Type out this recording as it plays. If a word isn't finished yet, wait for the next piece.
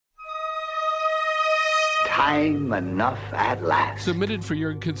time enough at last. Submitted for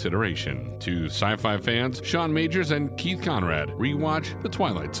your consideration to sci-fi fans Sean Majors and Keith Conrad. Rewatch The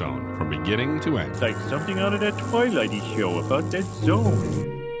Twilight Zone from beginning to end. It's like something out of that Twilighty show about that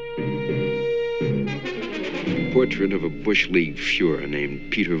zone. Portrait of a Bush League Fuhrer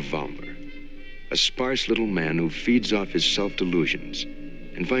named Peter Vollmer, a sparse little man who feeds off his self-delusions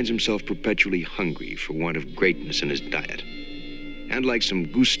and finds himself perpetually hungry for want of greatness in his diet. And like some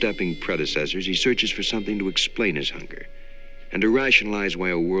goose-stepping predecessors, he searches for something to explain his hunger and to rationalize why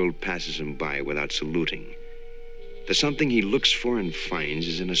a world passes him by without saluting. The something he looks for and finds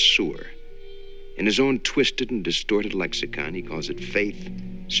is in a sewer. In his own twisted and distorted lexicon, he calls it faith,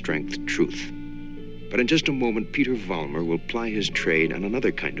 strength, truth. But in just a moment, Peter Vollmer will ply his trade on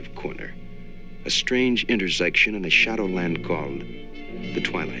another kind of corner, a strange intersection in a shadowland called the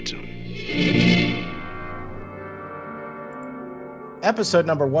Twilight Zone. Episode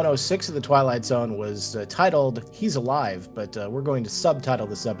number 106 of The Twilight Zone was titled He's Alive, but we're going to subtitle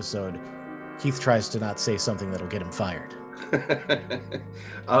this episode, Keith Tries to Not Say Something That'll Get Him Fired.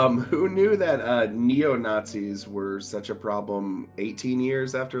 Who knew that neo-Nazis were such a problem 18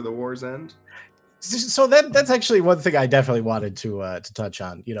 years after the war's end? So that's actually one thing I definitely wanted to touch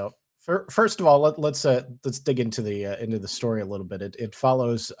on. You know, first of all, let's dig into the story a little bit. It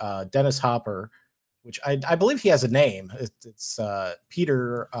follows Dennis Hopper, which I believe he has a name. It's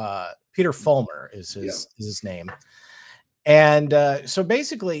Peter Fulmer is his name, and so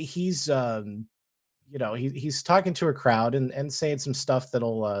basically he's he's talking to a crowd and saying some stuff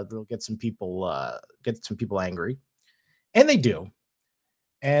that'll get some people angry, and they do.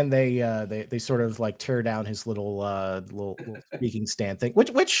 And they sort of like tear down his little speaking stand thing,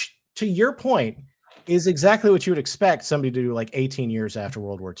 which to your point is exactly what you would expect somebody to do like 18 years after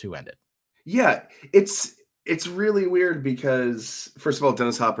World War II ended. Yeah, it's really weird because first of all,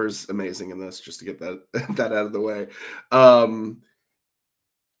 Dennis Hopper's amazing in this. Just to get that out of the way,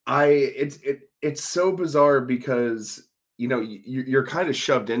 it's so bizarre because you're kind of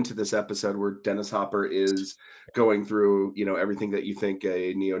shoved into this episode where Dennis Hopper is going through, everything that you think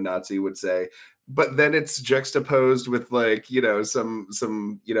a neo-Nazi would say, but then it's juxtaposed with like, some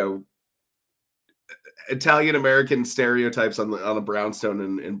Italian-American stereotypes on a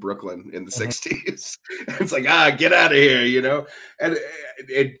brownstone in Brooklyn in the 60s. It's like, get out of here, and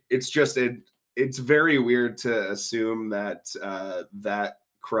it's very weird to assume that that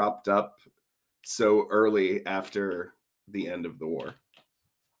cropped up so early after the end of the war.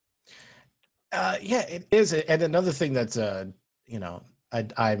 Yeah, it is. And another thing that's I'm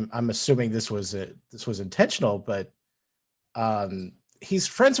assuming this was intentional, but he's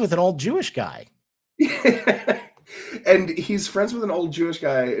friends with an old Jewish guy. And he's friends with an old Jewish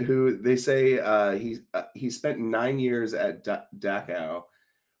guy who they say he spent 9 years at Dachau,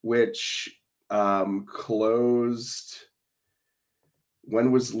 which closed.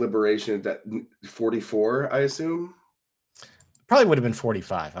 When was liberation? 44, I assume. Probably would have been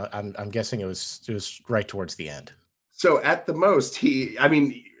 45. I'm guessing it was right towards the end. So at the most,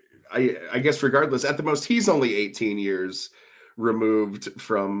 I guess regardless, at the most, he's only 18 years removed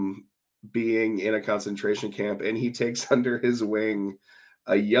from being in a concentration camp, and he takes under his wing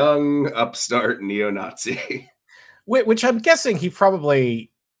a young upstart neo-Nazi. Which I'm guessing he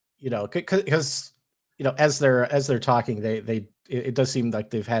probably, because as they're talking, it does seem like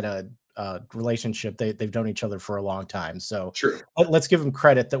they've had a relationship. They've known each other for a long time. So true. Let's give him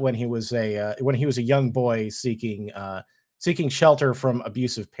credit that when he was a young boy seeking shelter from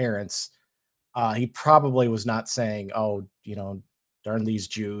abusive parents, he probably was not saying, "Oh, darn these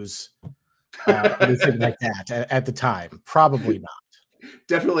Jews," anything like that at the time. Probably not.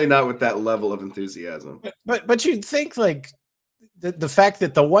 Definitely not with that level of enthusiasm. But you'd think like the fact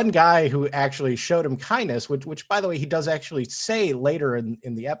that the one guy who actually showed him kindness, which by the way, he does actually say later in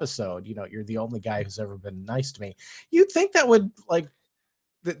the episode, you're the only guy who's ever been nice to me. You'd think that would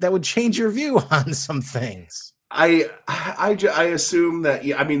that would change your view on some things. I assume that,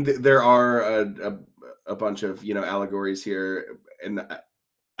 there are a bunch of, allegories here. And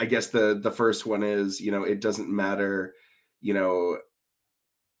I guess the first one is, it doesn't matter,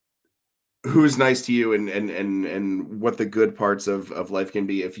 who's nice to you and what the good parts of life can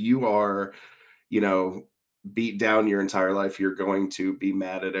be. If you are, beat down your entire life, you're going to be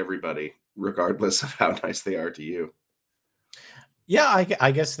mad at everybody, regardless of how nice they are to you. Yeah,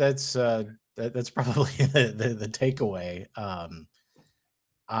 I guess that's probably the takeaway.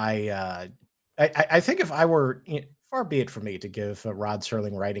 I think if I were, far be it for me to give Rod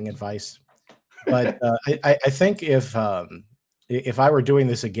Serling writing advice, but I think if I were doing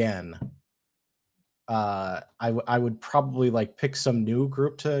this again, I would probably pick some new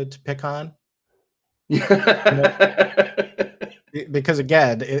group to pick on. Because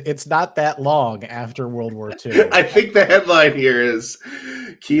again, it's not that long after World War II. I think the headline here is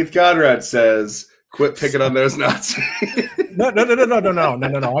Keith Conrad says, "Quit picking on those Nazis." No.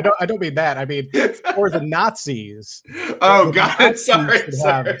 I don't mean that. I mean for the Nazis. Oh, the God, Nazis sorry. should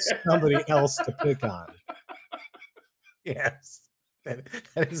have somebody else to pick on. Yes.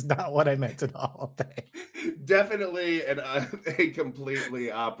 That is not what I meant at all. Definitely a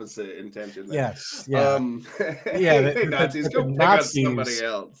completely opposite intention there. Yes. Yeah. Hey, Nazis, go pick on somebody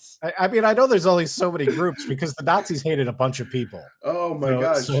else. I mean, I know there's only so many groups because the Nazis hated a bunch of people. Oh my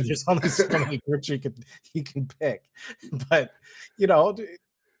gosh. So there's only so many groups you can pick. But you know,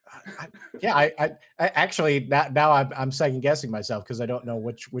 I actually now I'm second guessing myself because I don't know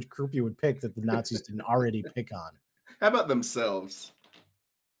which group you would pick that the Nazis didn't already pick on. How about themselves?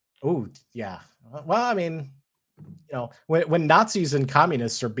 Oh, yeah. Well, I mean, you know, when Nazis and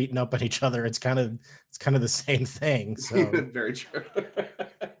communists are beating up on each other, it's kind of the same thing. So very true.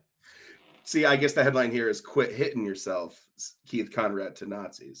 See, I guess the headline here is "Quit hitting yourself," Keith Conrad to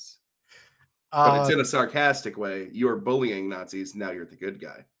Nazis. But it's in a sarcastic way. You're bullying Nazis. Now you're the good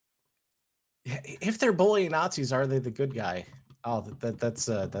guy. If they're bullying Nazis, are they the good guy? Oh, that's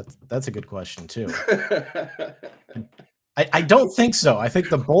a good question too. I don't think so. I think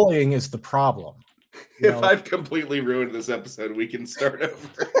the bullying is the problem. If I've completely ruined this episode, we can start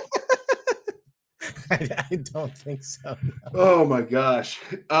over. I don't think so. No. Oh my gosh.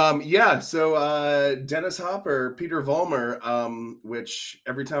 Yeah. So Dennis Hopper, Peter Vollmer, which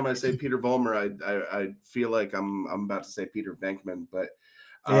every time I say Peter Vollmer, I feel like I'm about to say Peter Venkman, but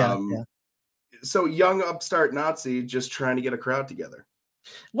yeah. So young upstart Nazi just trying to get a crowd together.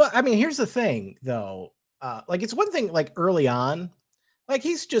 Well, I mean, here's the thing, though. Like it's one thing, like early on, like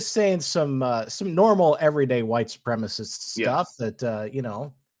he's just saying some normal everyday white supremacist stuff that you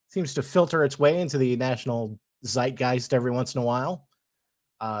know seems to filter its way into the national zeitgeist every once in a while.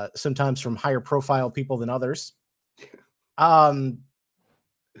 Sometimes from higher profile people than others.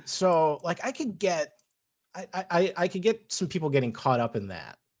 So like I could get some people getting caught up in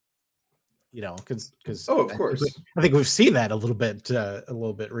that. You know, because of course, I think we've seen that a little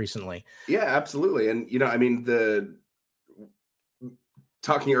bit recently. Yeah, absolutely. And you know, I mean,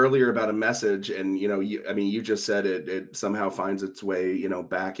 talking earlier about a message, and you know, you just said it somehow finds its way, you know,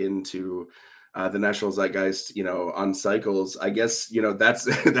 back into the national zeitgeist, you know, on cycles. I guess you know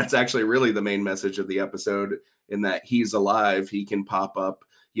that's actually really the main message of the episode, in that he's alive. He can pop up,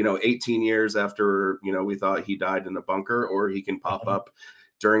 you know, 18 years after, you know, we thought he died in a bunker, or he can pop up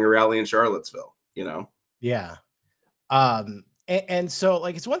during a rally in Charlottesville, you know? Yeah. And so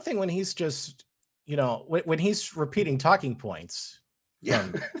like, it's one thing when he's just, you know, when he's repeating talking points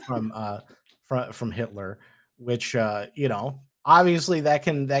from Hitler, which, you know, obviously that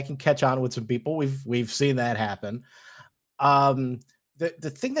can catch on with some people. We've seen that happen.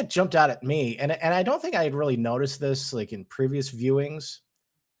 The thing that jumped out at me, and I don't think I had really noticed this like in previous viewings,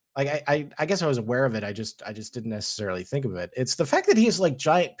 like I guess I was aware of it. I just didn't necessarily think of it. It's the fact that he has like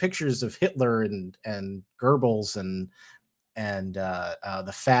giant pictures of Hitler and Goebbels and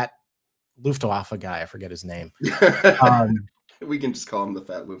the fat Luftwaffe guy. I forget his name. We can just call him the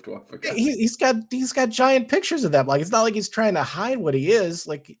fat Luftwaffe guy. He's got giant pictures of them. Like it's not like he's trying to hide what he is.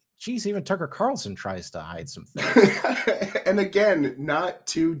 Like, geez, even Tucker Carlson tries to hide some things. And again, not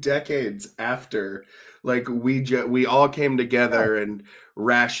 2 decades after, like we all came together and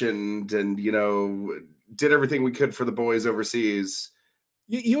rationed and, you know, did everything we could for the boys overseas.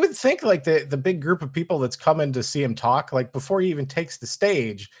 You would think like the big group of people that's coming to see him talk, like before he even takes the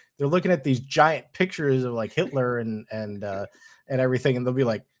stage, they're looking at these giant pictures of like Hitler and everything, and they'll be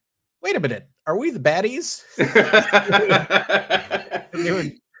like, "Wait a minute, are we the baddies?"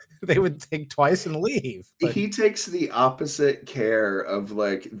 they would think twice and leave. But he takes the opposite care of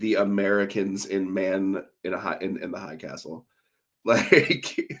like the Americans in Man in the High Castle.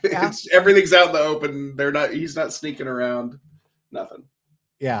 Like everything's out in the open. He's not sneaking around. Nothing.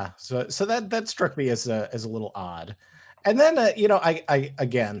 Yeah. So that struck me as a little odd. And then you know, I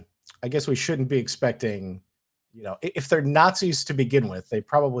guess we shouldn't be expecting, you know, if they're Nazis to begin with, they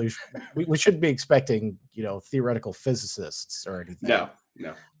probably we shouldn't be expecting, you know, theoretical physicists or anything. No.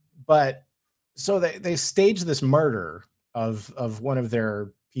 But so they stage this murder of one of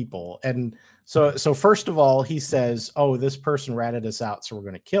their people, and so first of all he says, "Oh, this person ratted us out, so we're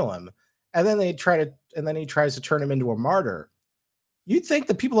going to kill him," and then he tries to turn him into a martyr. You'd think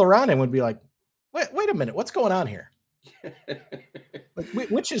the people around him would be like, "Wait a minute, what's going on here?" Like,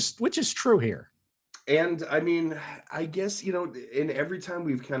 which is true here. And I mean, I guess, you know, in every time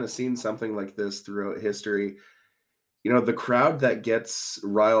we've kind of seen something like this throughout history, you know, the crowd that gets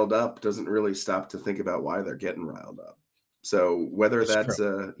riled up doesn't really stop to think about why they're getting riled up. So whether That's true. that's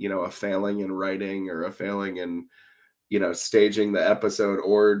a, you know, a failing in writing or a failing in, you know, staging the episode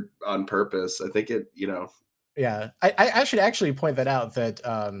or on purpose, I think it, you know. Yeah, I should actually point that out that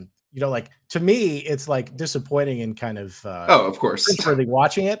you know, like to me, it's like disappointing and kind of Oh, of course. cringeworthy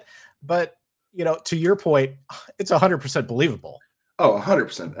watching it, but you know, to your point, it's 100% believable. Oh,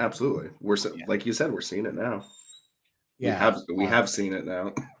 100%. Absolutely. Yeah. Like you said, we're seeing it now. Yeah, We have seen it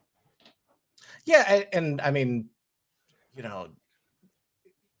now. yeah, and I mean, you know,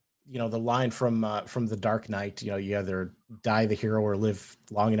 the line from The Dark Knight, you know, you either die the hero or live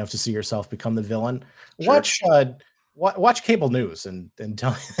long enough to see yourself become the villain. Sure. Watch cable news and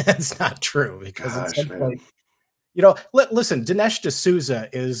tell me that's not true, because at Gosh, some man. point, you know, listen, Dinesh D'Souza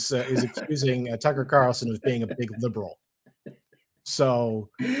is accusing Tucker Carlson of being a big liberal. So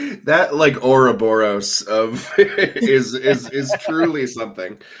That like Ouroboros of is truly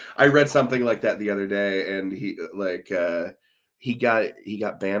something. I read something like that the other day, and he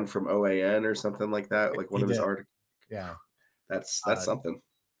got banned from OAN or something like that. Like one he of his did. articles. Yeah, That's something.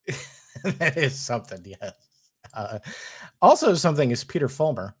 that is something. Yes. Also, something is Peter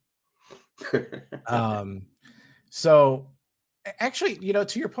Fulmer. So actually, you know,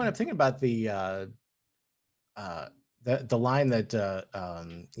 to your point, I'm thinking about the line that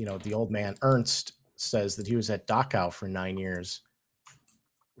you know, the old man Ernst says that he was at Dachau for 9 years.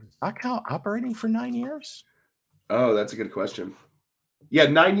 Was Dachau operating for 9 years? Oh, that's a good question. Yeah,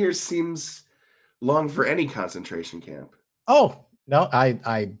 9 years seems long for any concentration camp. Oh no,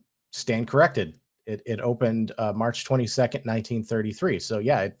 I stand corrected. It opened March 22nd, 1933. So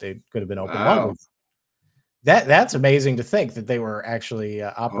yeah, it could have been open Wow. longer. That's amazing to think that they were actually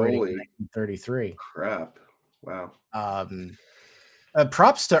operating Holy in 1933. crap. Wow.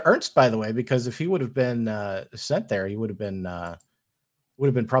 Props to Ernst, by the way, because if he would have been sent there, he would have been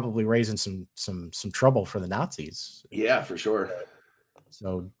probably raising some trouble for the Nazis. Yeah, for sure.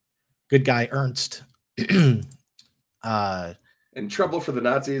 So good guy Ernst. And trouble for the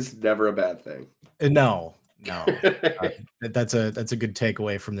Nazis, never a bad thing. No. That's a good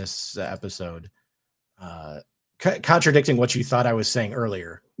takeaway from this episode. Contradicting what you thought I was saying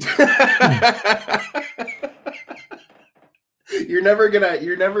earlier. You're never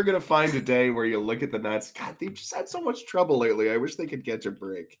gonna find a day where you look at the Nazis. God, they've just had so much trouble lately. I wish they could catch a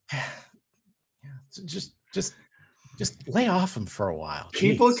break. Yeah, so just lay off them for a while.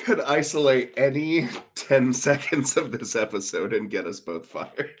 People Jeez. could isolate any 10 seconds of this episode and get us both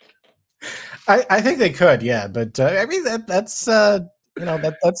fired. I think they could, yeah, but I mean that's you know,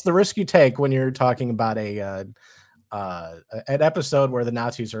 that's the risk you take when you're talking about an episode where the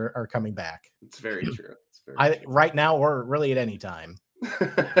Nazis are coming back. It's very true. True. Right now, or really at any time,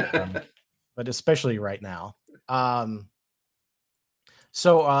 but especially right now.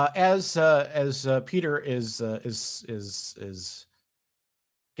 So as Peter is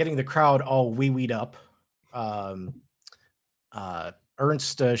getting the crowd all wee-weed up,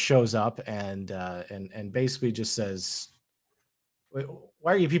 Ernst shows up and basically just says,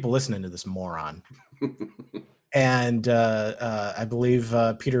 "Why are you people listening to this moron?" And I believe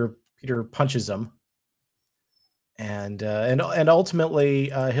Peter punches him, and ultimately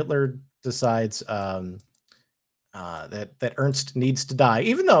Hitler decides that Ernst needs to die,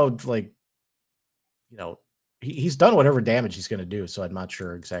 even though, like, you know, he's done whatever damage he's going to do. So I'm not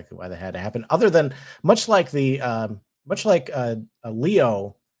sure exactly why that had to happen, other than much like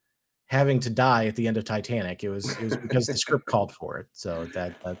Leo having to die at the end of Titanic. It was because the script called for it. So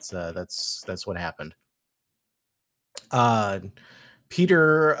that's what happened.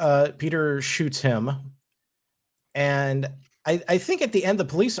 Peter shoots him, and I think at the end the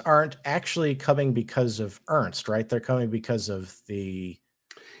police aren't actually coming because of Ernst, right? They're coming because of the.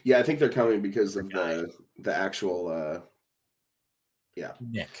 Yeah, I think they're coming because of the actual. Yeah,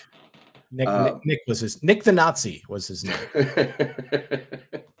 Nick Nick the Nazi was his name.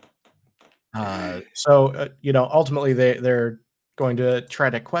 So you know, ultimately they're going to try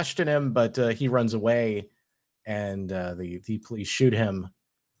to question him, but he runs away, and the police shoot him,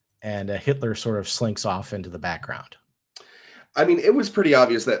 and Hitler sort of slinks off into the background. I mean, it was pretty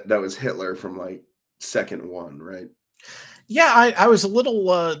obvious that was Hitler from like second one, right? Yeah, I was a little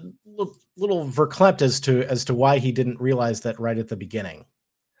verklempt as to why he didn't realize that right at the beginning.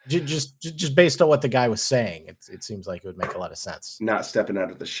 Just based on what the guy was saying, it seems like it would make a lot of sense. Not stepping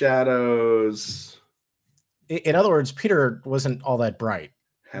out of the shadows. In other words, Peter wasn't all that bright.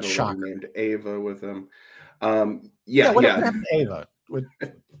 Had a woman named Ava with him. What happened to Ava?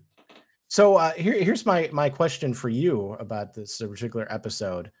 So here's my question for you about this particular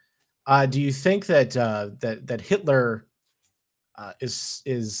episode. Do you think that that Hitler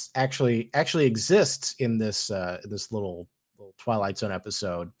is actually exists in this little Twilight Zone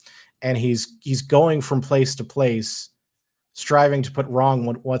episode, and he's going from place to place, striving to put wrong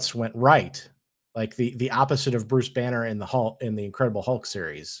what's went right, like the opposite of Bruce Banner in the Incredible Hulk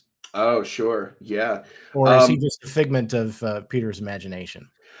series, Oh, sure. Yeah. or is he Um, just a figment of Peter's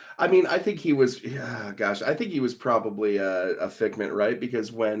imagination? I mean, I think he was, yeah, gosh, I think he was probably a figment, right?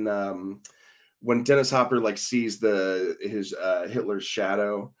 Because when Dennis Hopper like sees his Hitler's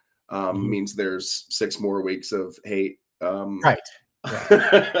shadow, Mhm. means there's 6 more weeks of hate. Right.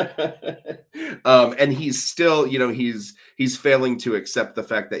 Right. And he's still, he's failing to accept the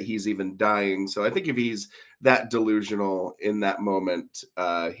fact that he's even dying. So I think if he's that delusional in that moment,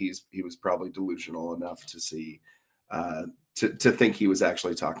 he was probably delusional enough to see to think he was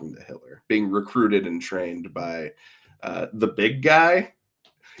actually talking to Hitler, being recruited and trained by the big guy.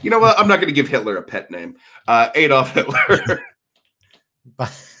 You know what? I'm not going to give Hitler a pet name. Adolf Hitler.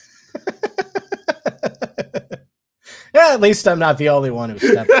 But yeah, at least I'm not the only one who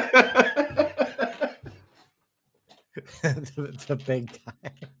stepped the big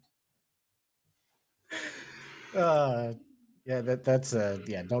guy. Yeah, that's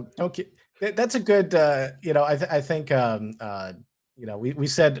yeah. Don't get that's a good. I think we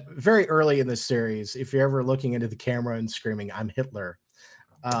said very early in this series, if you're ever looking into the camera and screaming "I'm Hitler,"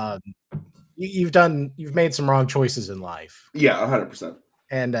 um, you've made some wrong choices in life. Yeah, 100%.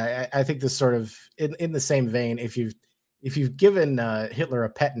 And I think this sort of in the same vein, if you've given Hitler a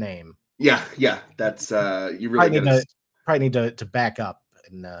pet name, Yeah, yeah. That's you really probably need got to probably need to back up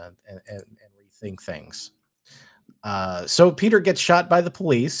and rethink things. So Peter gets shot by the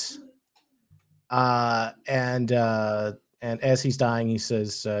police, and as he's dying, he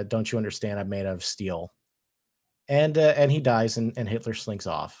says, "Don't you understand? I'm made out of steel." And he dies, and Hitler slinks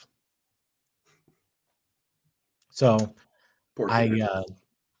off. So poor I Peter.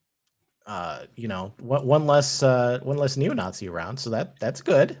 one less neo-Nazi around, so that's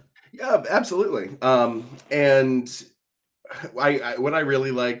good. Yeah, absolutely. And what I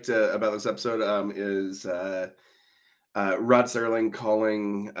really liked about this episode is Rod Serling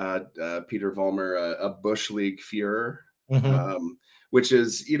calling Peter Vollmer a Bush League Führer, Mhm. which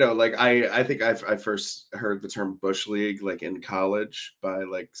is like I think I first heard the term Bush League like in college by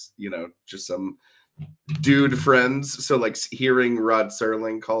like just some dude friends. So like hearing Rod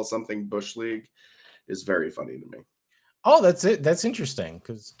Serling call something Bush League is very funny to me. Oh, that's it. That's interesting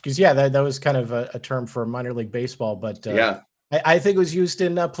because yeah, that was kind of a term for minor league baseball, but Yeah. I think it was used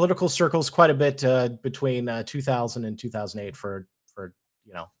in political circles quite a bit between 2000 and 2008 for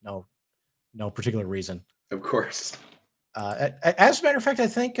no particular reason. Of course. As a matter of fact, I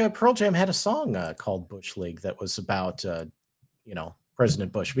think Pearl Jam had a song called Bush League that was about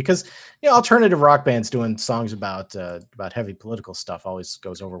President Bush, because alternative rock bands doing songs about heavy political stuff always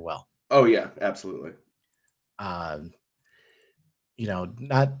goes over well. Oh yeah, absolutely.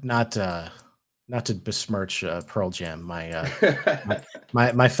 Not to besmirch Pearl Jam,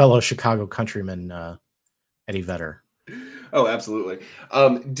 my fellow Chicago countryman Eddie Vedder. Oh, absolutely.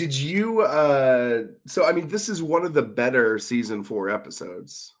 Did you so I mean this is one of the better season 4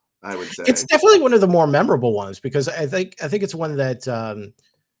 episodes, I would say. It's definitely one of the more memorable ones because I think it's one that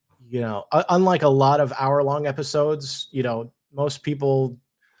unlike a lot of hour-long episodes, most people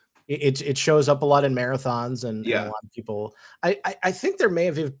it shows up a lot in marathons and a lot of people. I think there may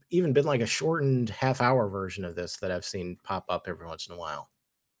have even been like a shortened half-hour version of this that I've seen pop up every once in a while.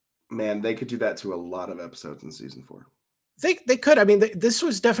 Man, they could do that to a lot of episodes in season 4. They could. I mean, this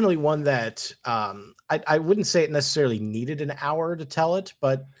was definitely one that I wouldn't say it necessarily needed an hour to tell it,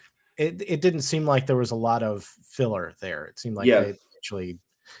 but it didn't seem like there was a lot of filler there. It seemed like they actually,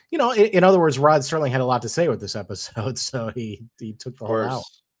 in other words, Rod Serling had a lot to say with this episode, so he took the whole hour.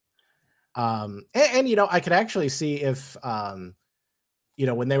 And I could actually see if when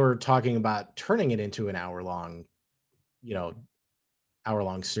they were talking about turning it into an hour-long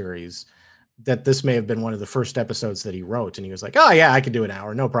series, that this may have been one of the first episodes that he wrote, and he was like, "Oh yeah, I could do an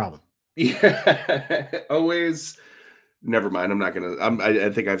hour, no problem." Yeah, always. Never mind. I'm not gonna.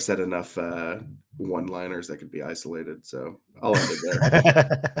 I think I've said enough one-liners that could be isolated, so I'll end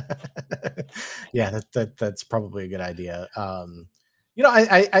it there. Yeah, that's probably a good idea.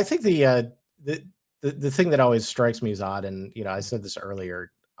 I think the thing that always strikes me as odd, and I said this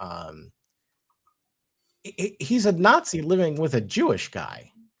earlier, he's a Nazi living with a Jewish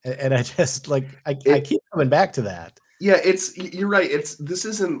guy, and I just I keep coming back to that. Yeah, you're right. This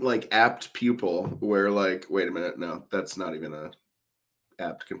isn't like apt pupil where like, wait a minute, no, that's not even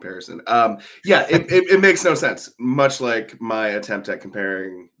apt comparison. Yeah, it makes no sense. Much like my attempt at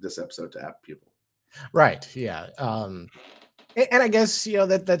comparing this episode to Apt Pupil. Right. Yeah. And I guess,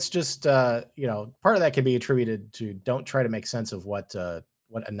 that's just, part of that can be attributed to don't try to make sense of what a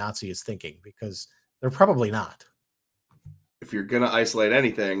Nazi is thinking, because they're probably not. If you're going to isolate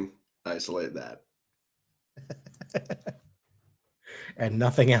anything, isolate that. And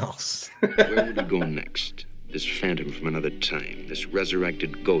nothing else. Where would he go next? This phantom from another time, this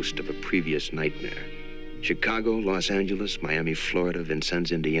resurrected ghost of a previous nightmare. Chicago, Los Angeles, Miami, Florida,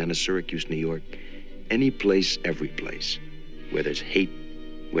 Vincennes, Indiana, Syracuse, New York. Any place, every place. Where there's hate,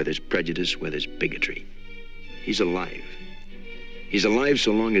 where there's prejudice, where there's bigotry. He's alive. He's alive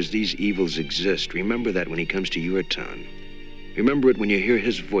so long as these evils exist. Remember that when he comes to your town. Remember it when you hear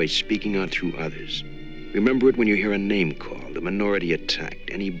his voice speaking out through others. Remember it when you hear a name called, a minority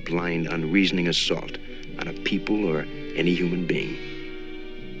attacked, any blind, unreasoning assault on a people or any human being.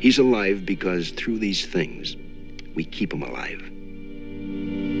 He's alive because through these things, we keep him alive.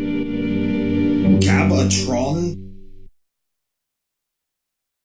 Gabatron?